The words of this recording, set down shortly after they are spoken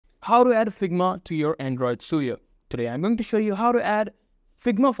How to add Figma to your Android Studio. Today I'm going to show you how to add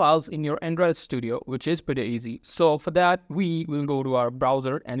Figma files in your Android Studio, which is pretty easy. So for that, we will go to our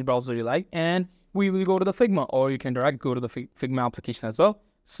browser, any browser you like, and we will go to the Figma, or you can direct go to the Figma application as well.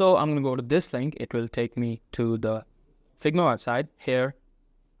 So I'm going to go to this link. It will take me to the Figma website. Here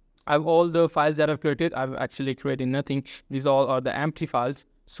I have all the files that I've created. I've actually created nothing. These all are the empty files.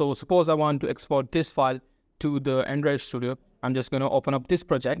 So suppose I want to export this file to the Android Studio. I'm just going to open up this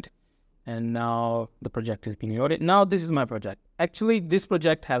project, and now the project is being loaded. Now this is my project. Actually, this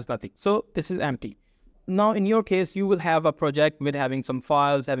project has nothing, so this is empty. Now in your case, you will have a project with having some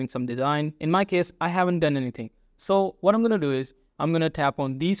files, having some design. In my case, I haven't done anything. So what I'm going to do is I'm going to tap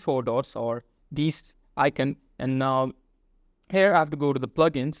on these four dots or these icon, and now here I have to go to the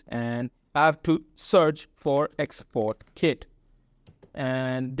plugins and I have to search for export kit.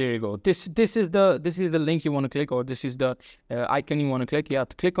 And there you go. This is the link you want to click, or this is the icon you want to click. You have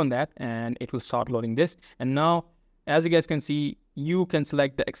to click on that and it will start loading this. And now, as you guys can see, you can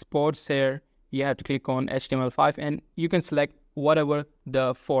select the exports here. You have to click on HTML5 and you can select whatever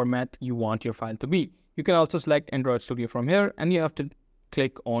the format you want your file to be. You can also select Android Studio from here, and you have to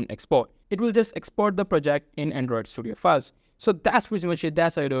click on export. It will just export the project in Android Studio files. So that's pretty much it.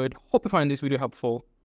 That's how you do it. Hope you find this video helpful.